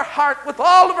all of our heart, with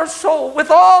all of our soul, with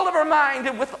all of our mind,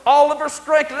 and with all of our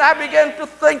strength. And I began to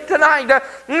think tonight,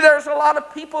 there's a lot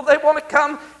of people, they want to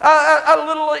come a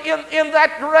little in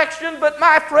that direction, but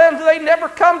my friend, they never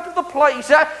come to the place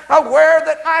where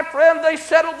that, my friend, they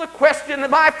settle the question.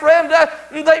 My friend,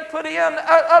 they put in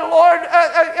Lord,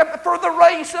 for the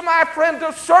race, my friend,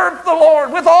 to serve the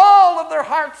Lord with all of their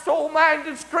heart, soul, mind,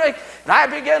 and strength. And I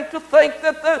began to think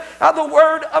that the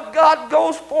word of God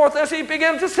goes forth as he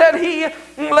begins to say,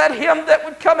 let him that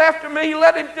would come after me,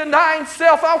 let him deny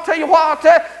himself. I'll tell you what,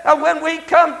 when we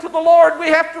come to the Lord, we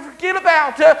have to forget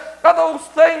about those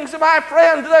things, my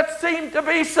friend, that seem to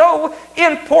be so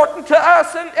important to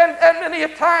us and many a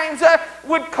times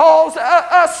would cause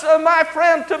us, my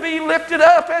friend, to be lifted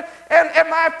up and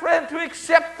my friend, to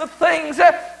accept the things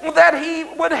that He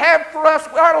would have for us.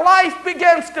 Our life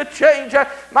begins to change.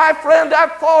 My friend,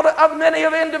 I've thought of many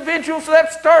of individuals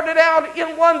that started out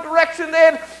in one direction.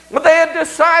 They had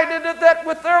decided that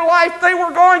with their life they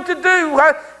were going to do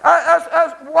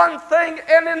one thing,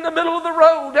 and in the middle of the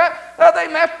road they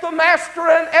met the Master,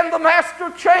 and the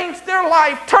Master changed their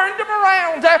life, turned them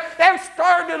around, and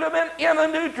started them in a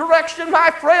new direction, my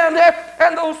friend.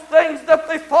 And those things that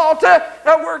they thought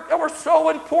were so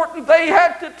important, they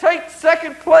had to take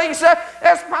second place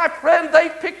as, my friend, they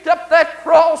picked up that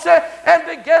cross and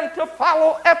began to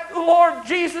follow after the Lord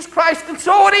Jesus Christ. And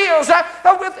so it is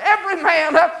with every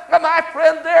man, my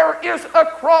friend, there is a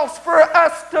cross for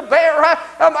us to bear.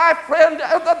 My friend,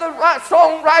 the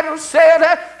songwriter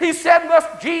said, he said,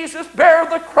 must Jesus bear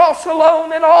the cross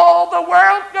alone and all the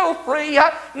world go free?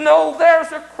 No,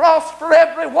 there's a cross for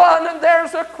everyone, and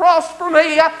there's a cross for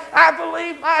me. I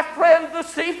believe, my friend,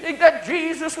 this evening that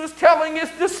Jesus was telling His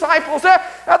disciples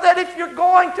that if you're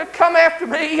going to come after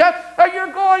me,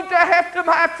 you're going to have to,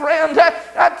 my friend,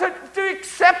 to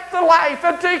accept the life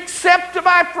and to accept,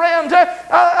 my friend,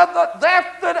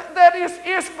 that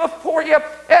is before you.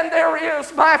 And there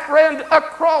is, my friend, a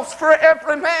cross for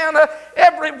every man,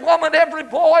 every woman, every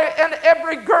boy, and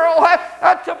every girl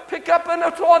to pick up, and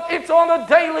it's on a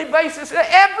daily basis.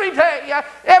 Every day,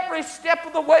 every step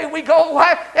of the way we go,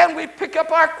 and we pick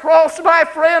up our cross, my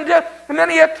friend.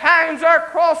 Many a times our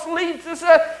cross leads us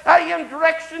in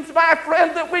directions, my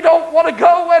friend, that we don't want to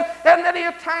go, and many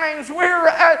a times we're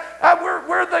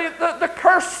the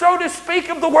curse, so to speak,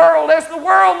 of the world, as the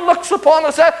world looks upon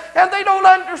us, and they don't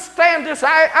understand us.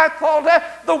 I thought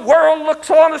the world looks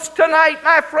on us tonight,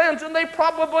 my friends, and they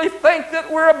probably think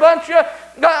that we're a bunch of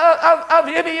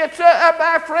idiots,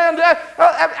 my friend.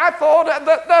 I thought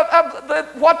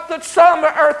that some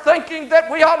are thinking that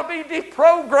we ought to be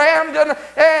deprogrammed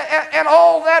and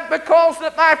all that, because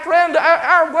that, my friend,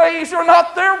 our ways are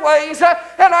not their ways,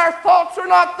 and our thoughts are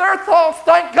not their thoughts.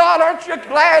 Thank God, aren't you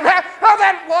glad that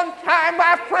one time,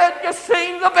 my friend, you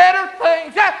seen the better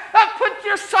things? Put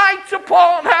your sights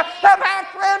upon, my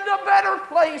friend, a better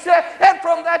place, and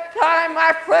from that time,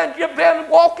 my friend, you've been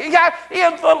walking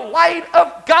in the light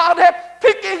of God,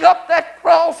 picking up that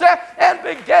cross and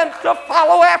begin to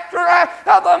follow after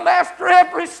the Master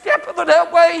every step of the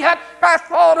way. I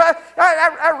thought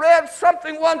I read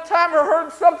something one time, or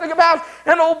heard something about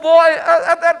an old boy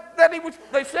that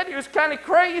they said he was kind of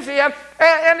crazy,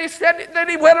 and he said that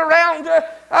he went around the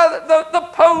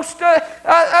post.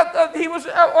 He was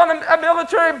on a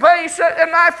military base,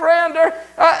 and my friend,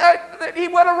 he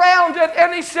went around it,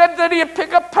 and he said that he'd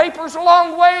pick up papers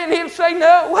along the way, and he'd say,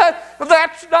 no,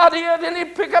 that's not it. And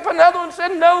he'd pick up another one and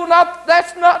said, no,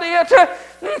 that's not it.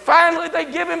 And finally, they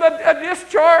give him a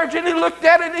discharge, and he looked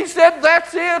at it and he said,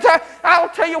 that's it. I'll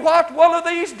tell you what, one of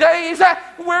these days,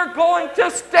 we're going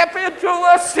to step into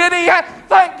a city,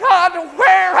 thank God,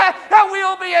 where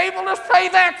we'll be able to say,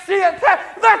 that's it.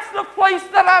 That's the place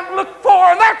that I've looked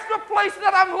for, and that's the place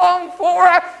that I've longed for.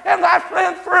 And my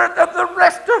friend, for the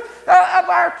rest of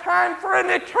our time, for an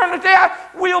eternity,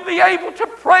 we'll be able to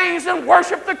praise and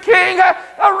worship the King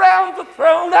around the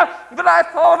throne. But I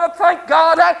thought, thank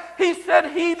God, He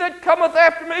said, he that cometh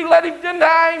after me, let him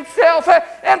deny himself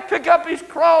and pick up his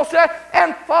cross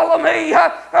and follow me.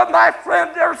 My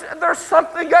friend, there's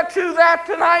something to that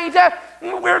tonight.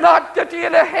 We're not to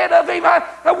get ahead of Him.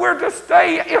 We're to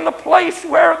stay in the place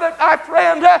where, that, my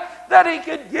friend, that He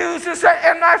could use us,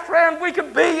 and my friend, we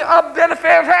could be a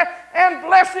benefit and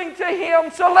blessing to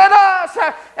Him. So let us,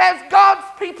 as God's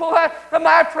people,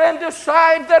 my friend,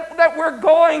 decide that we're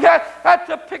going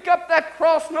to pick up that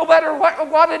cross, no matter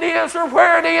what it is or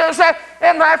where it is,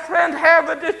 and my friend, have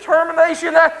a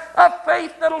determination of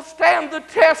faith that'll stand the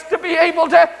test to be able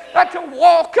to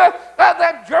walk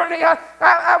that journey.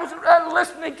 I was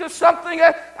listening to something,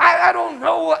 I don't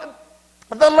know,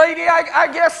 the lady, I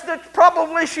guess that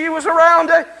probably she was around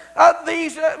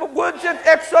these woods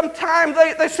at some time.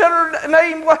 They said her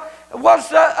name was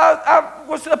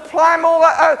Plymouth,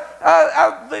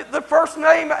 the first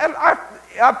name, and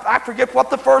I forget what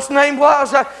the first name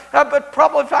was, but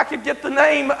probably if I could get the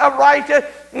name right,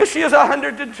 she is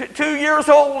 102 years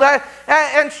old,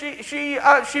 and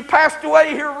she passed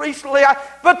away here recently.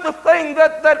 But the thing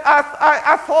that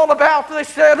I thought about, they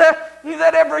said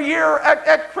that every year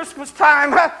at Christmas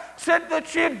time, said that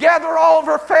she'd gather all of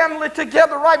her family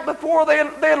together right before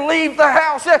they'd leave the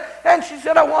house. And she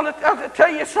said, I want to tell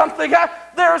you something.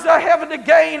 There's a heaven to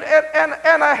gain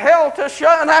and a hell to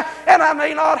shun. And I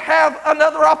may not have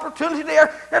another opportunity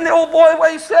there. And the old boy, the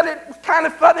way he said it, was kind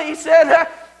of funny. He said,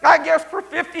 I guess for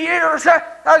 50 years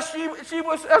she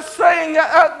was saying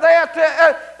that,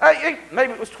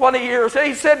 maybe it was 20 years.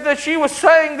 He said that she was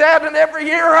saying that, and every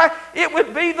year it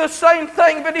would be the same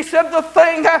thing. But he said the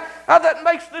thing that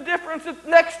makes the difference is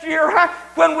next year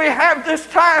when we have this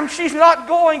time, she's not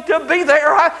going to be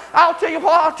there. I'll tell you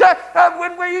what,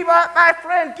 when we, my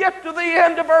friend, get to the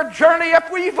end of our journey,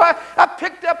 if we've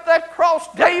picked up that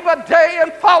cross day by day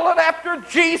and followed after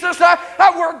Jesus,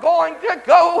 we're going to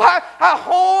go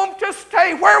home to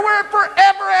stay where we're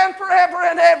forever and forever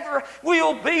and ever.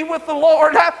 We'll be with the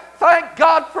Lord. Thank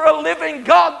God for a living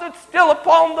God that's still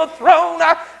upon the throne,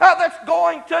 that's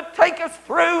going to take us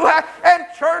through. And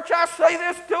church, I say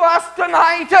this to us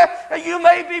tonight. You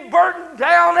may be burdened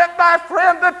down, my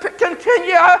friend, but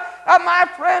continue, my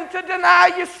friend, to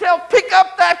deny yourself. Pick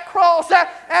up that cross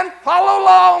and follow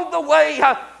along the way.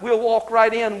 We'll walk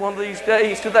right in one of these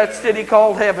days to that city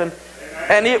called heaven,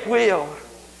 and it will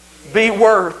be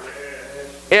worth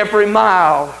every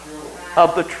mile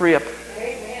of the trip.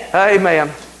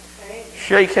 Amen.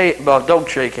 Shake hands. Well, don't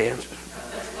shake hands.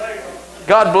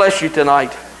 God bless you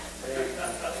tonight.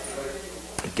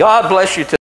 God bless you tonight.